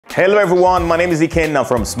Hello everyone, my name is Ikenna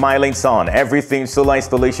from Smiling Sun. Everything solar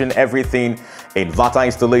installation, everything inverter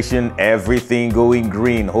installation, everything going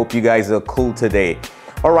green. Hope you guys are cool today.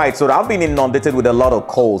 Alright, so I've been inundated with a lot of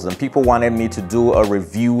calls and people wanted me to do a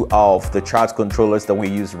review of the charge controllers that we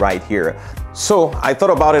use right here. So I thought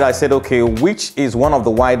about it, I said, okay, which is one of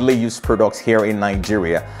the widely used products here in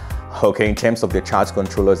Nigeria? Okay, in terms of the charge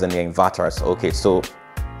controllers and the inverters. Okay, so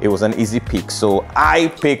it was an easy pick. So I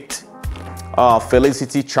picked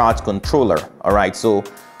Felicity Charge Controller. All right, so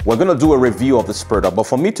we're going to do a review of this product, but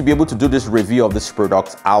for me to be able to do this review of this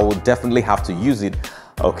product, I will definitely have to use it,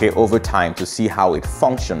 okay, over time to see how it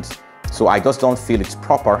functions. So I just don't feel it's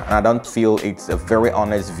proper, and I don't feel it's a very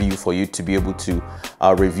honest view for you to be able to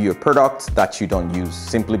review a product that you don't use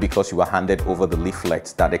simply because you were handed over the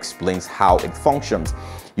leaflet that explains how it functions.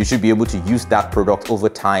 You should be able to use that product over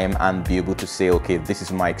time and be able to say, okay, this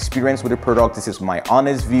is my experience with the product, this is my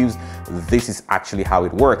honest views, this is actually how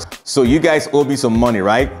it works. So you guys owe me some money,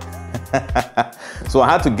 right? So I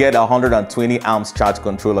had to get a 120 amps charge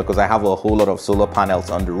controller because I have a whole lot of solar panels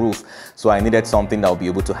on the roof. So I needed something that will be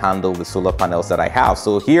able to handle the solar panels that I have.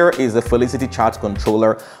 So here is the Felicity Charge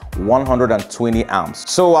Controller, 120 amps.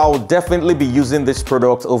 So I'll definitely be using this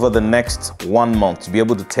product over the next 1 month to be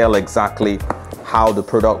able to tell exactly how the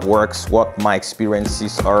product works, what my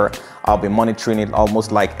experiences are. I'll be monitoring it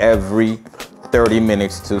almost like every 30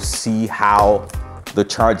 minutes to see how the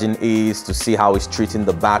charging is, to see how it's treating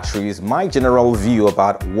the batteries, my general view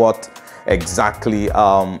about what exactly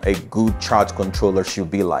a good charge controller should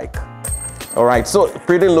be like. All right, so it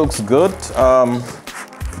pretty looks good.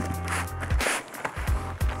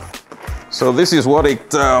 So this is what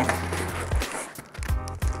it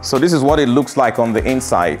looks like on the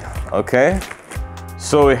inside. Okay,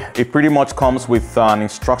 so it pretty much comes with an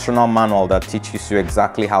instructional manual that teaches you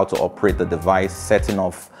exactly how to operate the device, setting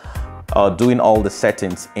off, doing all the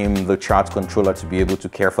settings in the charge controller to be able to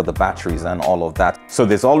care for the batteries and all of that. So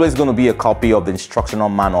there's always going to be a copy of the instructional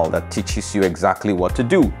manual that teaches you exactly what to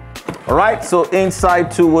do. All right, so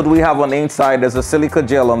inside too, what do we have on the inside? There's a silica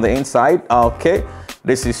gel on the inside. Okay,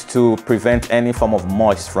 this is to prevent any form of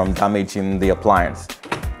moist from damaging the appliance.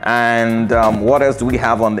 And what else do we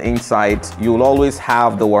have on the inside? You'll always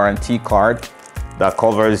have the warranty card that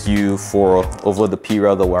covers you for over the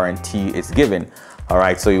period the warranty is given. All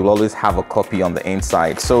right, so you'll always have a copy on the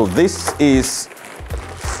inside. So this is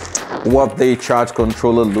what the charge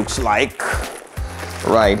controller looks like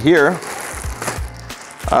right here.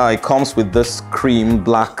 It comes with this cream,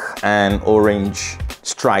 black and orange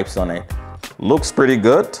stripes on it. Looks pretty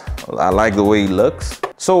good. I like the way it looks.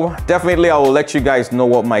 So definitely I will let you guys know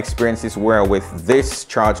what my experiences were with this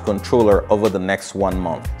charge controller over the next 1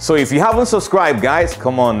 month. So if you haven't subscribed, guys,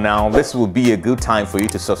 come on now, this will be a good time for you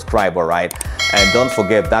to subscribe, all right? And don't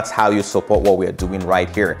forget, that's how you support what we're doing right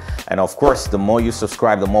here. And of course, the more you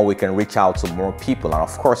subscribe, the more we can reach out to more people. And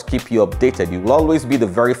of course, keep you updated. You will always be the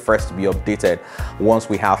very first to be updated once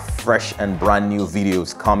we have fresh and brand new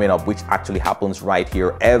videos coming up, which actually happens right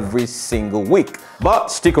here every single week.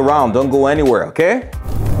 But stick around, don't go anywhere, okay?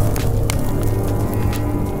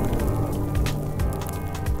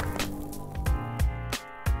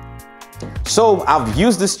 So I've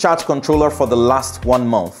used this charge controller for the last 1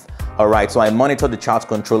 month. All right, so I monitor the charge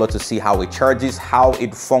controller to see how it charges, how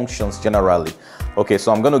it functions generally. Okay,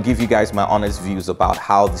 so I'm going to give you guys my honest views about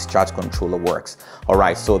how this charge controller works. All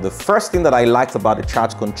right, so the first thing that I liked about the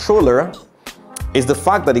charge controller is the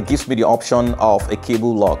fact that it gives me the option of a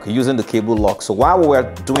cable lock, using the cable lock. So while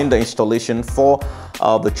we're doing the installation for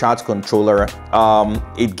the charge controller,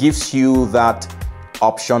 it gives you that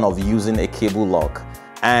option of using a cable lock.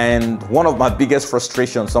 And one of my biggest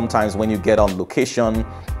frustrations sometimes when you get on location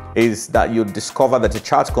is that you discover that the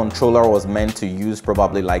charge controller was meant to use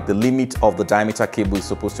probably like the limit of the diameter cable is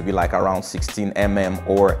supposed to be like around 16 mm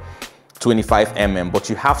or 25 mm,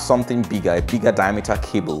 but you have something bigger, a bigger diameter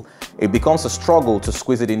cable. It becomes a struggle to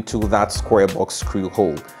squeeze it into that square box screw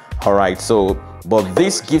hole. All right, so, but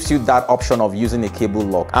this gives you that option of using a cable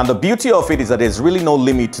lock. And the beauty of it is that there's really no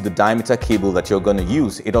limit to the diameter cable that you're going to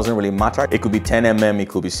use. It doesn't really matter. It could be 10 mm, it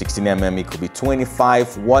could be 16 mm, it could be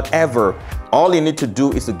 25, whatever. All you need to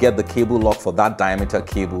do is to get the cable lock for that diameter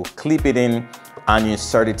cable, clip it in, and you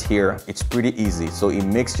insert it here. It's pretty easy. So it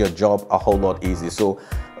makes your job a whole lot easy. So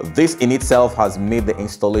this in itself has made the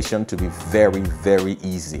installation to be very, very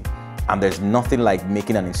easy. And there's nothing like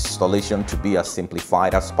making an installation to be as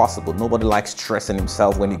simplified as possible. Nobody likes stressing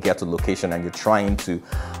himself when you get to location and you're trying to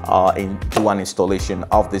do an installation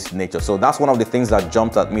of this nature. So that's one of the things that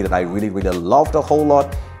jumped at me that I really, really loved a whole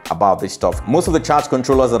lot about this stuff. Most of the charge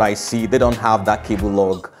controllers that I see, they don't have that cable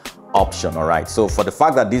lock option. All right, so for the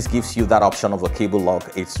fact that this gives you that option of a cable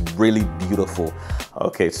lock, it's really beautiful.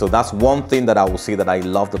 Okay, so that's one thing that I will say that I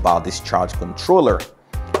loved about this charge controller.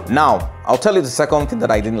 Now I'll tell you the second thing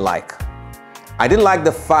that I didn't like. I didn't like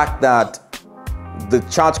the fact that the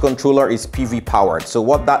charge controller is PV powered. So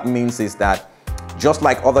what that means is that just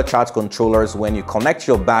like other charge controllers, when you connect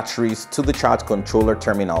your batteries to the charge controller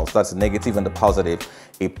terminals, that's the negative and the positive,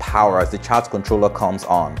 it powers, the charge controller comes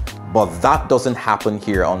on. But that doesn't happen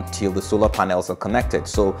here until the solar panels are connected.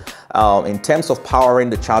 So in terms of powering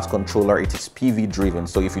the charge controller, it is PV driven.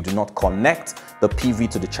 So if you do not connect the PV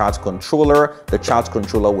to the charge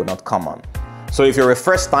controller will not come on. So if you're a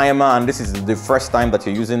first timer and this is the first time that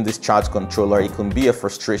you're using this charge controller, it can be a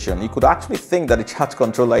frustration. You could actually think that the charge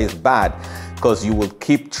controller is bad because you will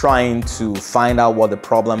keep trying to find out what the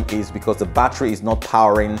problem is because the battery is not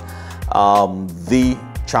powering the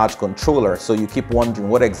charge controller. So you keep wondering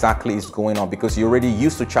what exactly is going on because you're already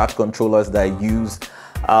used to charge controllers that use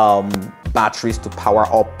batteries to power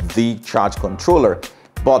up the charge controller.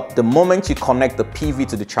 But the moment you connect the PV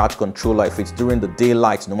to the charge controller, if it's during the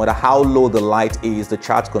daylight, no matter how low the light is, the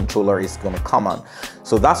charge controller is going to come on.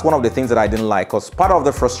 So that's one of the things that I didn't like, because part of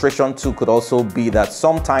the frustration too could also be that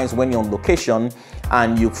sometimes when you're on location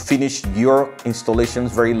and you finish your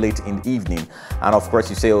installations very late in the evening, and of course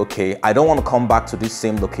you say, okay, I don't want to come back to this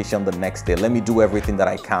same location the next day. Let me do everything that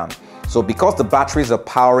I can. So because the batteries are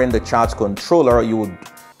powering the charge controller, you would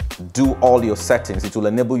do all your settings. It will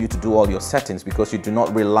enable you to do all your settings because you do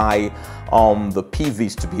not rely on the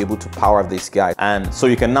PVs to be able to power this guy. And so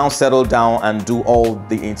you can now settle down and do all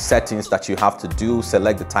the settings that you have to do,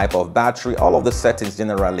 select the type of battery, all of the settings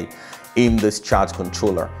generally in this charge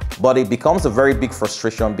controller. But it becomes a very big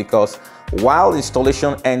frustration because while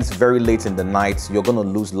installation ends very late in the night, you're going to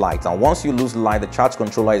lose light. And once you lose light, the charge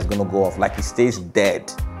controller is going to go off, like it stays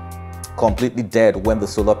dead. Completely dead when the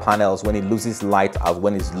solar panels, when it loses light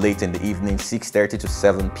when it's late in the evening, 6:30 to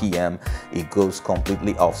 7 p.m. it goes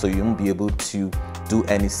completely off, so you won't be able to do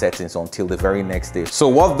any settings until the very next day. So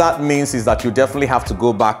what that means is that you definitely have to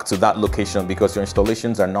go back to that location because your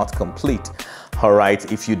installations are not complete, all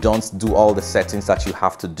right, if you don't do all the settings that you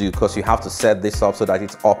have to do, because you have to set this up so that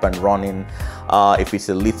it's up and running. If it's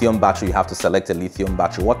a lithium battery, you have to select a lithium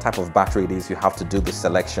battery. What type of battery it is, you have to do the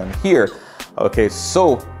selection here. Okay,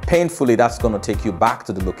 so painfully that's going to take you back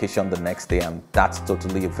to the location the next day, and that's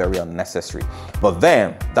totally very unnecessary. But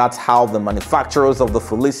then that's how the manufacturers of the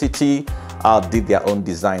Felicity did their own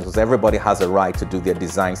designs, because everybody has a right to do their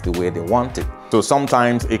designs the way they want it. So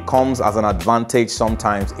sometimes it comes as an advantage,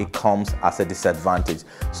 sometimes it comes as a disadvantage.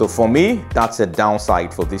 So for me, that's a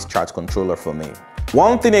downside for this charge controller for me.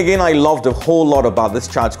 One thing again I loved a whole lot about this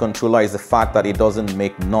charge controller is the fact that it doesn't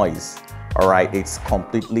make noise. All right, it's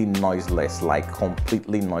completely noiseless, like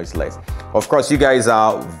completely noiseless. Of course, you guys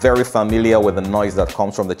are very familiar with the noise that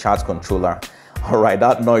comes from the charge controller. All right,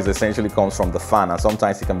 that noise essentially comes from the fan, and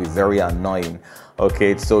sometimes it can be very annoying.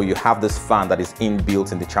 Okay, so you have this fan that is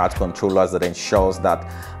inbuilt in the charge controllers that ensures that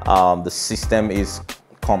the system is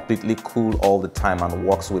completely cool all the time and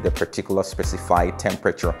works with a particular specified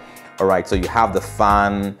temperature. All right, so you have the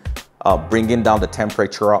fan bringing down the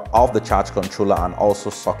temperature of the charge controller and also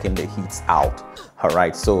sucking the heat out. All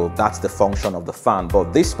right, so that's the function of the fan.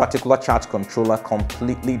 But this particular charge controller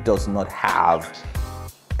completely does not have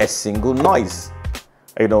a single noise.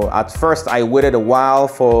 You know, at first I waited a while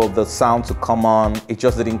for the sound to come on. It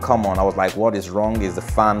just didn't come on. I was like, what is wrong? Is the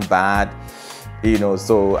fan bad? You know,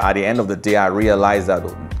 so at the end of the day, I realized that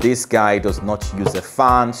this guy does not use a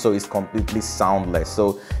fan, so it's completely soundless.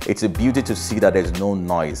 So it's a beauty to see that there's no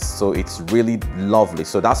noise. So it's really lovely.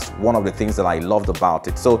 So that's one of the things that I loved about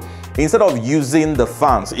it. So instead of using the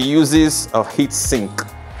fans, it uses a heat sink.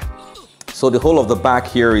 So the whole of the back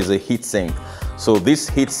here is a heat sink. So this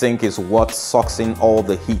heat sink is what sucks in all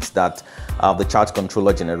the heat that the charge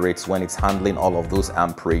controller generates when it's handling all of those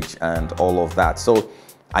amperage and all of that. So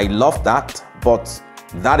I love that, but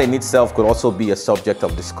that in itself could also be a subject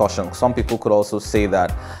of discussion. Some people could also say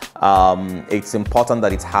that it's important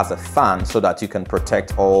that it has a fan so that you can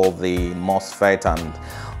protect all the MOSFET and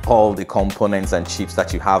all the components and chips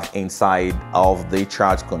that you have inside of the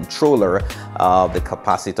charge controller, the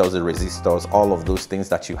capacitors, the resistors, all of those things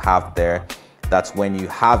that you have there. That's when you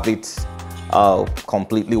have it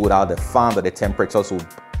completely without a fan, that the temperatures will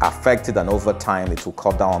affect it, and over time it will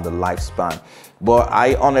cut down on the lifespan. But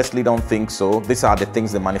I honestly don't think so. These are the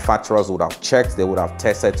things the manufacturers would have checked, they would have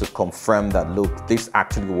tested to confirm that, look, this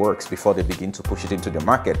actually works before they begin to push it into the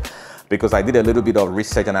market. Because I did a little bit of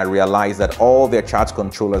research and I realized that all their charge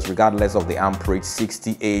controllers, regardless of the amperage,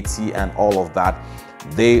 60, 80 and all of that,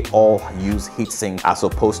 they all use heatsink as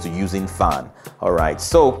opposed to using fan. All right,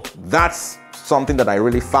 so that's something that I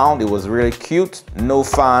really found. It was really cute. No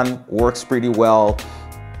fan, works pretty well,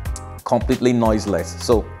 completely noiseless.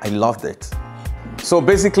 So I loved it. So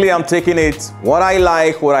basically I'm taking it, what I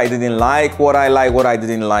like, what I didn't like, what I like, what I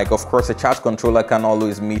didn't like. Of course, a charge controller can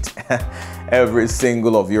always meet every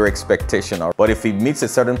single of your expectation. But if it meets a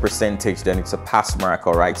certain percentage, then it's a pass mark,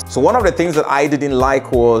 all right? So one of the things that I didn't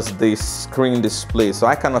like was the screen display. So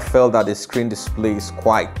I kind of felt that the screen display is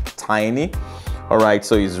quite tiny. All right,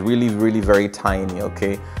 so it's really, really very tiny,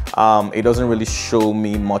 okay? It doesn't really show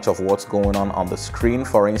me much of what's going on the screen.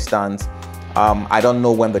 For instance, I don't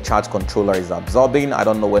know when the charge controller is absorbing. I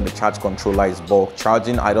don't know when the charge controller is bulk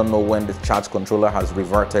charging. I don't know when the charge controller has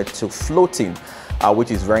reverted to floating,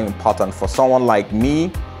 which is very important. For someone like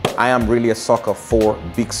me, I am really a sucker for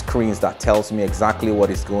big screens that tells me exactly what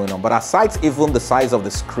is going on. But aside even the size of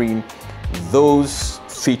the screen, those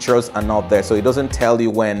features are not there. So it doesn't tell you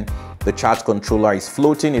when the charge controller is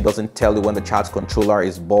floating. It doesn't tell you when the charge controller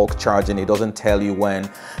is bulk charging. It doesn't tell you when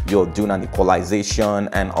you're doing an equalization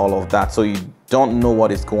and all of that. So you don't know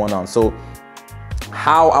what is going on. So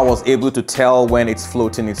how I was able to tell when it's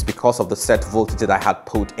floating is because of the set voltage that I had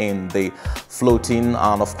put in the floating.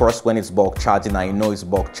 And of course, when it's bulk charging, I know it's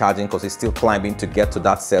bulk charging because it's still climbing to get to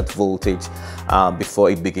that set voltage before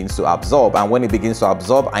it begins to absorb. And when it begins to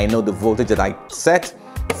absorb, I know the voltage that I set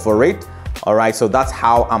for it. All right, so that's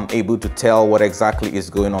how I'm able to tell what exactly is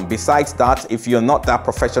going on. Besides that, if you're not that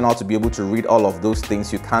professional to be able to read all of those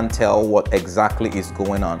things, you can't tell what exactly is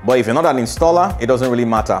going on. But if you're not an installer, it doesn't really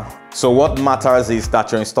matter. So what matters is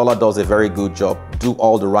that your installer does a very good job, do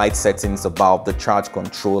all the right settings about the charge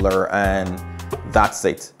controller, and that's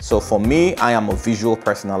it. So for me, I am a visual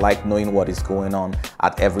person. I like knowing what is going on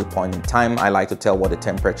at every point in time. I like to tell what the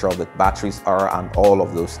temperature of the batteries are and all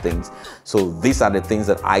of those things. So these are the things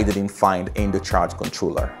that I didn't find in the charge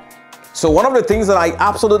controller. So one of the things that I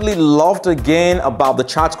absolutely loved again about the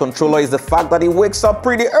charge controller is the fact that it wakes up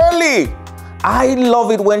pretty early. I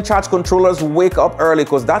love it when charge controllers wake up early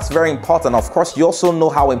because that's very important. Of course, you also know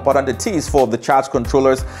how important it is for the charge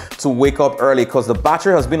controllers to wake up early because the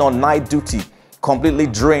battery has been on night duty, completely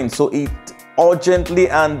drained, so it urgently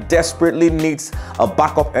and desperately needs a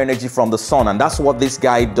backup energy from the sun, and that's what this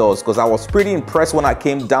guy does. Because I was pretty impressed when I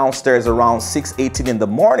came downstairs around 6:18 in the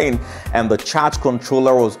morning and the charge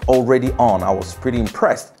controller was already on. I was pretty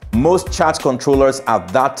impressed. Most charge controllers at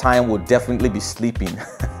that time would definitely be sleeping,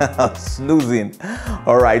 snoozing.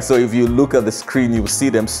 All right, so if you look at the screen, you see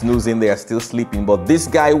them snoozing, they are still sleeping, but this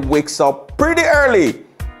guy wakes up pretty early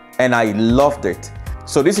and I loved it.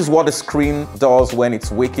 So this is what the screen does when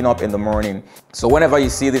it's waking up in the morning. So whenever you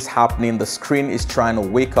see this happening, the screen is trying to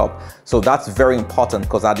wake up. So that's very important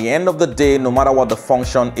because at the end of the day, no matter what the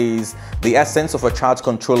function is, the essence of a charge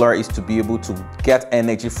controller is to be able to get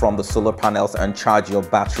energy from the solar panels and charge your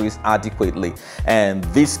batteries adequately. And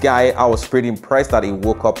this guy, I was pretty impressed that he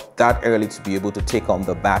woke up that early to be able to take on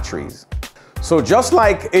the batteries. So just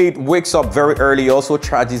like it wakes up very early, it also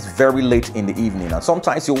charges very late in the evening. And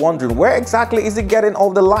sometimes you're wondering, where exactly is it getting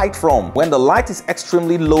all the light from? When the light is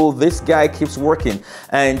extremely low, this guy keeps working.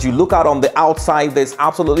 And you look out on the outside, there's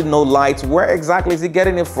absolutely no light. Where exactly is it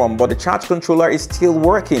getting it from? But the charge controller is still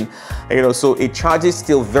working, so it charges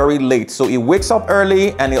still very late. So it wakes up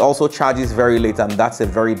early and it also charges very late, and that's a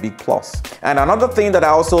very big plus. And another thing that I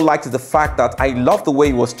also liked is the fact that I love the way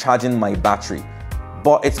it was charging my battery.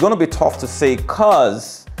 But it's going to be tough to say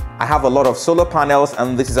because I have a lot of solar panels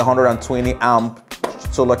and this is a 120 amp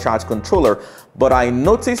solar charge controller. But I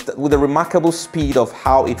noticed with the remarkable speed of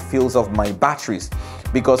how it fills up my batteries,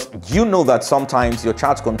 because you know that sometimes your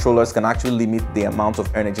charge controllers can actually limit the amount of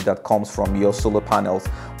energy that comes from your solar panels.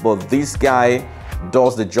 But this guy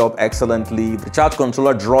does the job excellently. The charge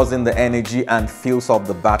controller draws in the energy and fills up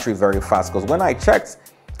the battery very fast, because when I checked,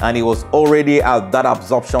 and it was already at that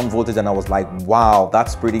absorption voltage, and I was like, wow,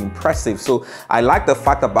 that's pretty impressive. So I like the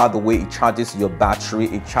fact about the way it charges your battery.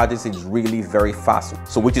 It charges it really very fast.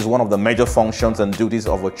 So which is one of the major functions and duties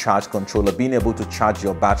of a charge controller, being able to charge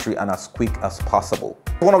your battery and as quick as possible.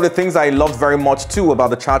 One of the things I loved very much too about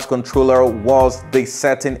the charge controller was the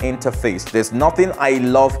setting interface. There's nothing I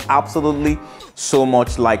love absolutely so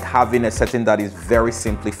much like having a setting that is very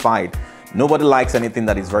simplified. Nobody likes anything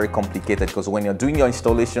that is very complicated, because when you're doing your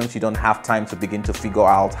installations, you don't have time to begin to figure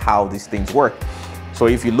out how these things work. So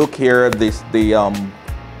if you look here, the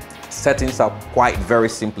settings are quite very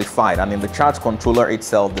simplified, and in the charge controller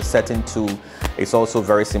itself, the setting tool is also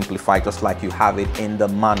very simplified, just like you have it in the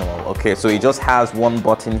manual. Okay, so it just has one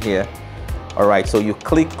button here All right, so you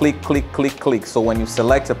click, click, click, click, click. So when you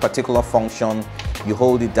select a particular function, you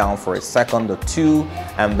hold it down for a second or two,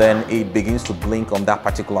 and then it begins to blink on that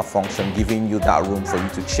particular function, giving you that room for you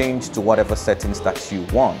to change to whatever settings that you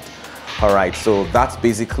want. All right, so that's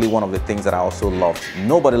basically one of the things that I also loved.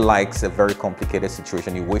 Nobody likes a very complicated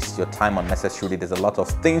situation. You waste your time unnecessarily. There's a lot of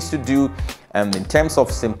things to do. And in terms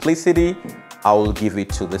of simplicity, I will give it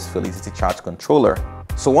to this Felicity Charge Controller.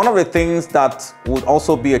 So one of the things that would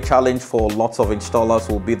also be a challenge for lots of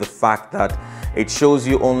installers will be the fact that it shows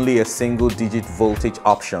you only a single digit voltage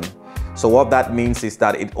option. So what that means is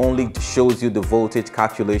that it only shows you the voltage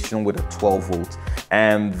calculation with a 12 volts.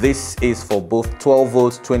 And this is for both 12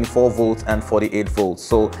 volts, 24 volts, and 48 volts.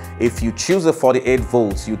 So if you choose a 48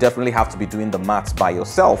 volts, you definitely have to be doing the maths by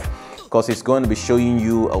yourself, because it's going to be showing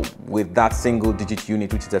you with that single digit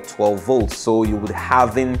unit, which is a 12 volts. So you would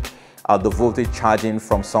having the voltage charging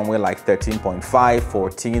from somewhere like 13.5,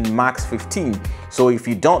 14, max 15. So if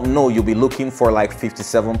you don't know, you'll be looking for like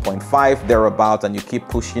 57.5 thereabouts, and you keep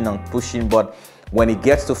pushing and pushing, but when it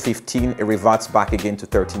gets to 15, it reverts back again to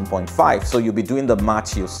 13.5. So you'll be doing the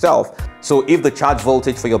math yourself. So if the charge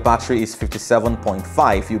voltage for your battery is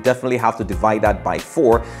 57.5, you definitely have to divide that by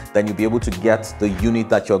 4. Then you'll be able to get the unit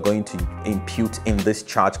that you're going to impute in this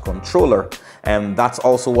charge controller. And that's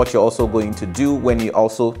also what you're also going to do when you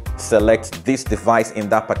also select this device in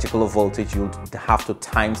that particular voltage. You'll have to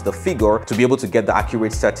times the figure to be able to get the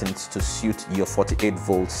accurate settings to suit your 48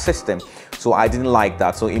 volt system. So I didn't like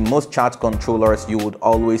that. So in most charge controllers, you would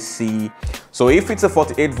always see, so if it's a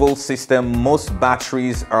 48 volt system, most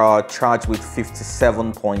batteries are charged with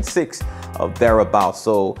 57.6 thereabouts.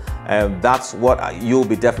 So that's what you'll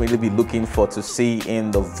be definitely be looking for to see in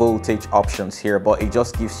the voltage options here. But it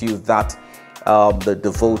just gives you that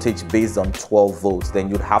the voltage based on 12 volts. Then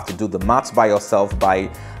you'd have to do the maths by yourself by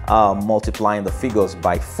multiplying the figures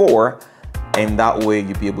by 4. And that way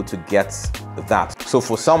you'll be able to get that. So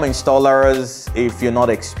for some installers, if you're not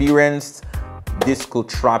experienced, this could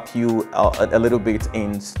trap you a little bit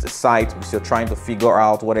in the site because you're trying to figure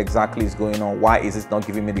out what exactly is going on. Why is it not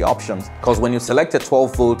giving me the options? Because when you select a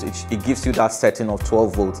 12 volt, it gives you that setting of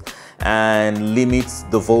 12 volts and limits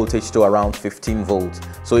the voltage to around 15 volts.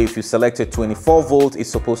 So if you select a 24 volt, it's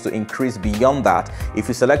supposed to increase beyond that. If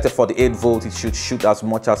you select a 48 volt, it should shoot as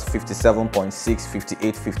much as 57.6,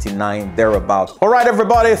 58, 59, thereabouts. All right,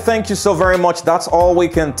 everybody, thank you so very much. That's all we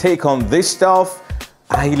can take on this stuff.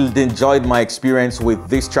 I enjoyed my experience with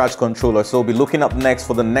this charge controller, so I'll be looking up next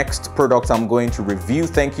for the next product I'm going to review.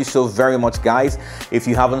 Thank you so very much, guys. If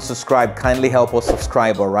you haven't subscribed, kindly help us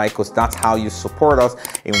subscribe, all right? Because that's how you support us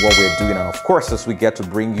in what we're doing. And of course, as we get to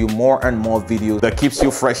bring you more and more videos that keeps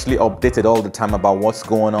you freshly updated all the time about what's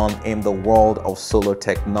going on in the world of solar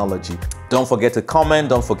technology. Don't forget to comment,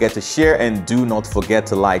 don't forget to share, and do not forget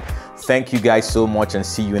to like. Thank you guys so much, and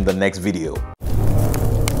see you in the next video.